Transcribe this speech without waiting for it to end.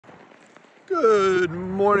Good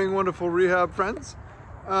morning, wonderful rehab friends.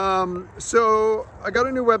 So I got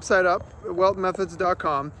a new website up,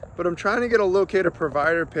 wheltonmethods.com, but I'm trying to get a locate a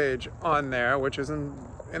provider page on there, which is in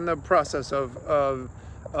the process of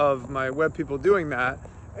my web people doing that.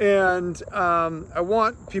 And I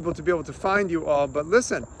want people to be able to find you all, but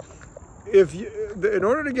listen, in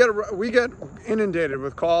order to get, we get inundated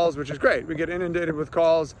with calls, which is great. We get inundated with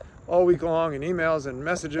calls all week long and emails and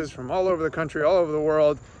messages from all over the country, all over the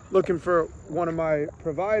world, looking for one of my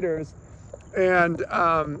providers. And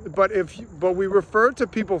but we refer to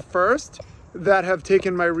people first that have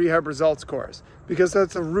taken my rehab results course, because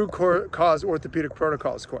that's a root cause orthopedic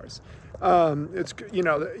protocols course. It's the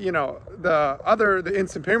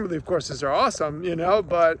instant pain relief courses are awesome,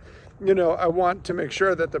 but I want to make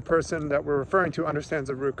sure that the person that we're referring to understands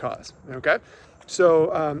the root cause. Okay,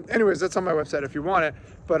 so anyways, that's on my website if you want it,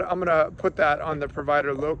 but I'm gonna put that on the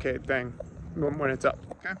provider locate thing when it's up.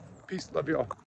 Okay, peace, love you all.